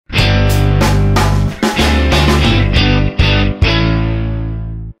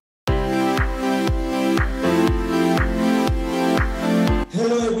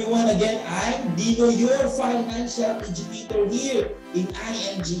Educator, your financial educator here in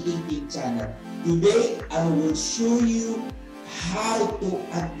IMG Dating Channel. Today, I will show you how to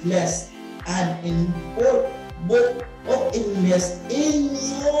address and import both of invest in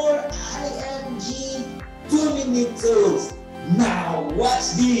your IMG Dominate Tools. Now,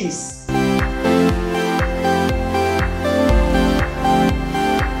 watch this.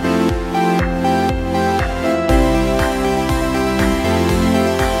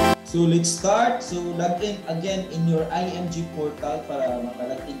 So let's start. So log in again in your IMG portal para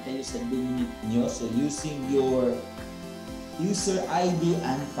makalagin kayo sa Dominate nyo. So using your user ID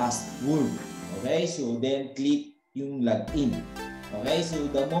and password. Okay, so then click yung login. Okay, so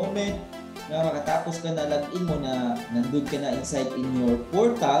the moment na makatapos ka na login mo na nandun ka na inside in your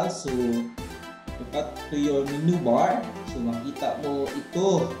portal, so cut to your menu bar. So makita mo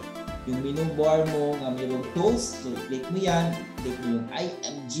ito, yung menu bar mo nga mayroong tools. So click mo yan, click mo yung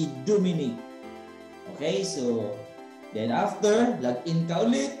IMG Dominate. Okay, so then after, login ka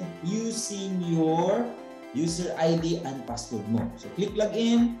ulit using your user ID and password mo. So click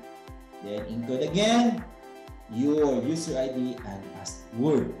login, then encode again your user ID and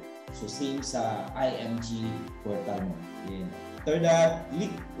password. So same sa IMG portal mo. Then after that,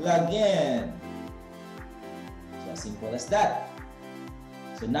 click login. So as simple as that.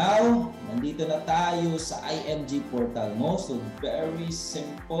 So now, nandito na tayo sa IMG portal mo. So very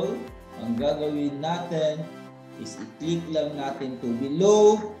simple. Ang gagawin natin is i-click lang natin to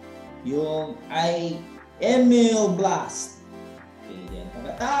below yung email blast. Okay, then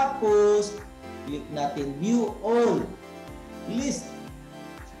pagkatapos, click natin view all list.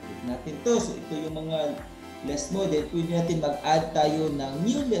 So, click natin to. So ito yung mga list mo. Then pwede natin mag-add tayo ng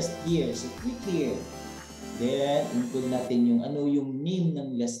new list here. So click here. Then, include natin yung yung name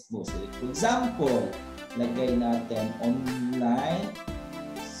ng list mo. So, for example, lagay natin online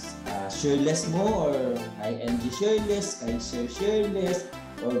share list mo or IMG share list, Kaiser share list,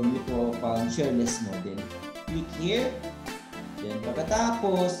 or mutual fund share list mo. Then, click here. Then,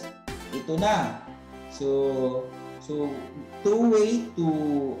 pagkatapos, ito na. So two way to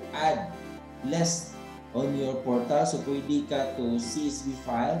add list on your portal. So, pwede ka to CSV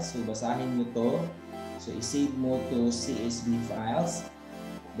file. So, basahin mo to. So, i-save mo to CSV files.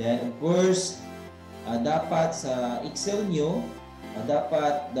 Then, of course, dapat sa Excel nyo,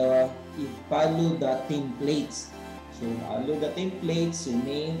 dapat i-follow the templates. So, follow the templates, so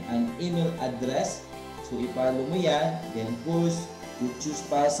name and email address. So, i-follow mo yan. Then, of course, you choose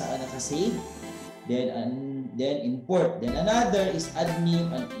pa saan nakasave. Then, import. Then, another is add name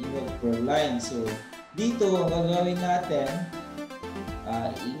and email per line. So, dito, ang gagawin natin,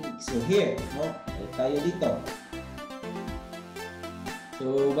 so here, no? Tayo dito.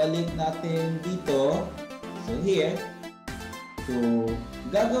 So, balik natin dito. So, here. So,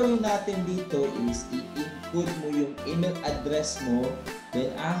 gagawin natin dito is i-include mo yung email address mo,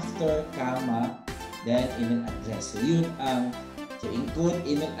 then after, comma, then email address. So, yun ang so include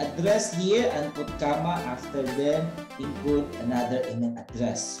email address here and put comma after, then include another email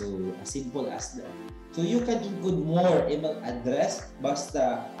address. So, as simple as that. So, you can include more email address,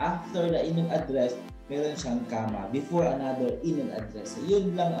 basta after the email address, meron siyang comma before another email address. So,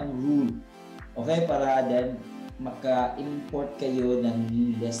 yun lang ang rule. Okay? Para then, maka-import kayo ng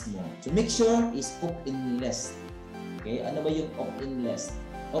new list mo. So, make sure is opt-in list. Okay? Ano ba yung opt-in list?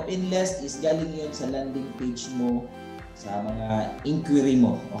 Opt-in list is galing yun sa landing page mo, sa mga inquiry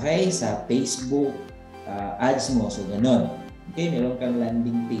mo. Okay? Sa Facebook, ads mo. So, ganun. Okay, meron kang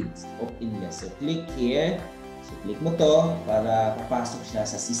landing page, opt-in list. So, click here. So, click mo to para papasok siya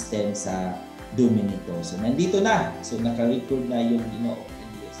sa system sa Dominate. So, nandito na. So, naka-record na yung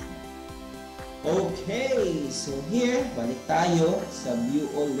opt-in list. Okay. So, here, balik tayo sa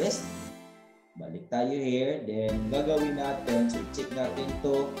view all list. Balik tayo here. Then, gagawin natin. So, check natin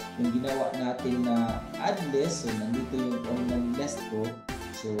to yung ginawa natin na add list. So, nandito yung online list ko.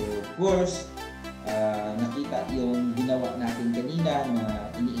 So, of course, nakita yung ginawa natin kanina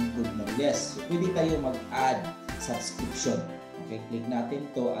na ini-include ng list. So, pwede tayo mag-add subscription. Okay, click natin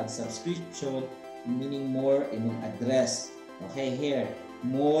to add subscription, meaning more email address. Okay, here,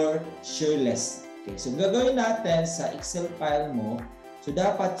 more share list. Okay, so gagawin natin sa Excel file mo. So,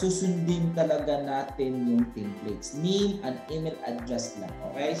 dapat susundin talaga natin yung templates. Name and email address lang.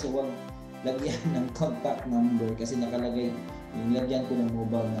 Okay, so wag lagyan ng contact number kasi nakalagay yung lagyan ko ng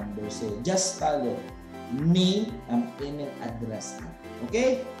mobile number. So, just follow name and email address na.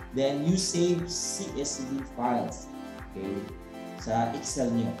 Okay? Then, you save CSV files. Okay? Sa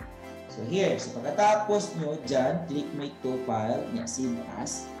Excel nyo. So, here. So, pagkatapos nyo, dyan, click make to file, save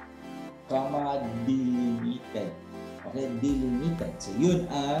as, delimited. Okay? Delimited. So, yun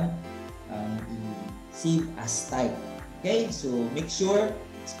ang save as type. Okay, so make sure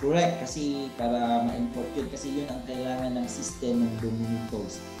it's correct kasi para ma-import yun kasi yun ang kailangan ng system ng Dominate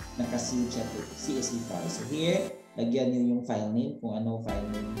Tools. Nakasave siya to CSV file. So here, lagyan nyo yung file name kung ano file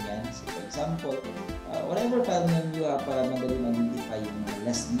name yan. So for example, whatever file name you have para madali mag-identify yung mga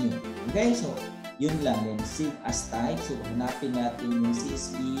less new. Okay, so yun lang. Then save as type. So hanapin natin yung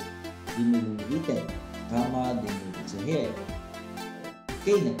CSV deleted, comma deleted. So here,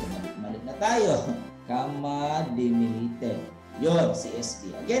 okay, nagpamalit na tayo. Comma deleted. Yun,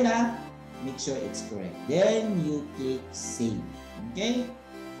 CSV. Again make sure it's correct. Then you click save. Okay?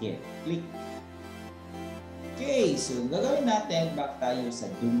 Here, click. Okay, so gagawin natin, back tayo sa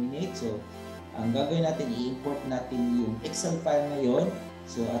Dominate. So, ang gagawin natin, i-import natin yung Excel file na yun.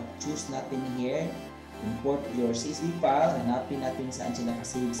 So, at choose natin here, import your CSV file. Hanapin natin saan siya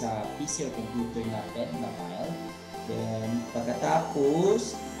nakasave sa PC or computer natin na file. Then,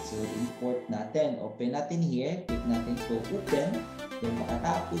 pagkatapos, so import natin. Open natin here, click natin to open. Then,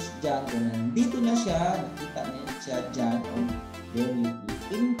 pagkatapos dyan, kung nandito na siya, nakita na siya dyan, then you click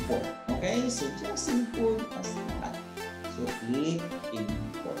import. Okay? So, just simple as that. So, click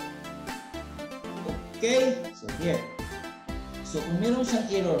import. Okay? So, here. So, kung meron siyang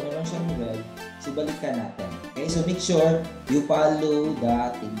error, meron siyang red, so, balikan natin. Okay? So, make sure you follow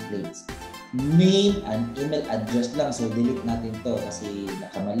the templates. Name and email address lang. So, delete natin to kasi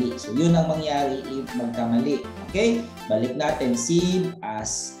nakamali. So, yun ang mangyari if magkamali. Okay? Balik natin. Save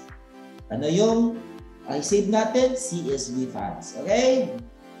as ano yung save natin? CSV files. Okay?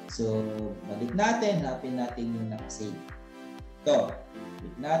 So, balik natin. Hanapin natin yung nakasave. Ito.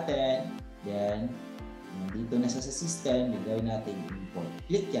 Click natin. Then, dito na siya sa system. Gagawin natin import.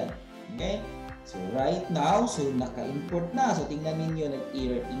 Click yan. Okay? So, right now, so naka-import na. So, tingnan ninyo,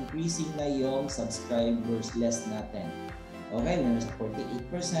 nag-error. Increasing na yung subscribers less natin. Okay, meron sa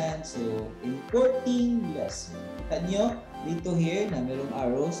 48%. So, importing less. Kita nyo, dito here, na merong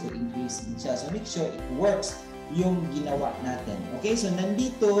arrow. So, increasing siya. So, make sure it works yung ginawa natin. Okay, so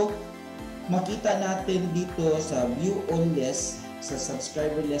nandito, makita natin dito sa view all less, sa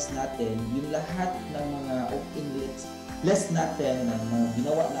subscriber less natin, yung lahat ng mga opt-in less natin, ng mga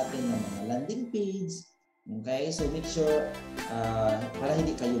ginawa natin ng mga landing page. Okay, so make sure para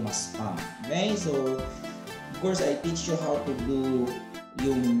hindi kayo ma-spam. Okay, so of course, I teach you how to do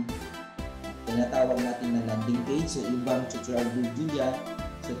yung tinatawag natin na landing page. So, ibang tutorial video yan.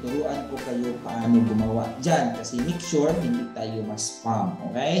 So, turuan ko kayo paano gumawa dyan. Kasi make sure hindi tayo ma-spam.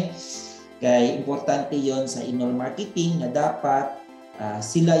 Okay? Kaya importante yon sa email marketing na dapat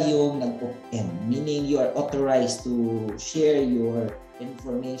sila yung nag-opt-in. Meaning, you are authorized to share your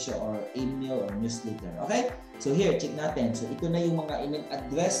information or email or newsletter. Okay? So here, check natin. So ito na yung mga email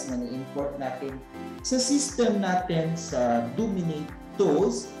address na na-import natin sa system natin sa Dominate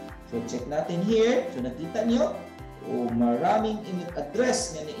Tools. So check natin here. So nakita nyo, maraming email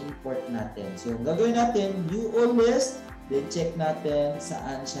address na na-import natin. So gagawin natin, view all list, then check natin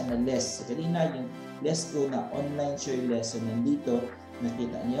saan siya na list. So kanina yung list ko na online share list. So nandito,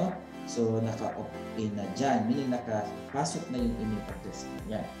 nakita nyo. So naka-opt-in na dyan. Meaning nakapasok na yung email address.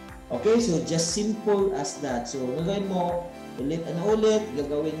 Yan. Okay, so just simple as that. So, gagawin mo ulit and ulit,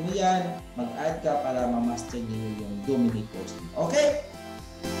 gagawin mo yan, mag-add ka para ma-master niyo yung Dominate Tools. Okay?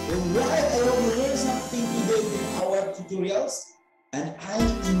 Alright, I hope you learned something today in our tutorials. And I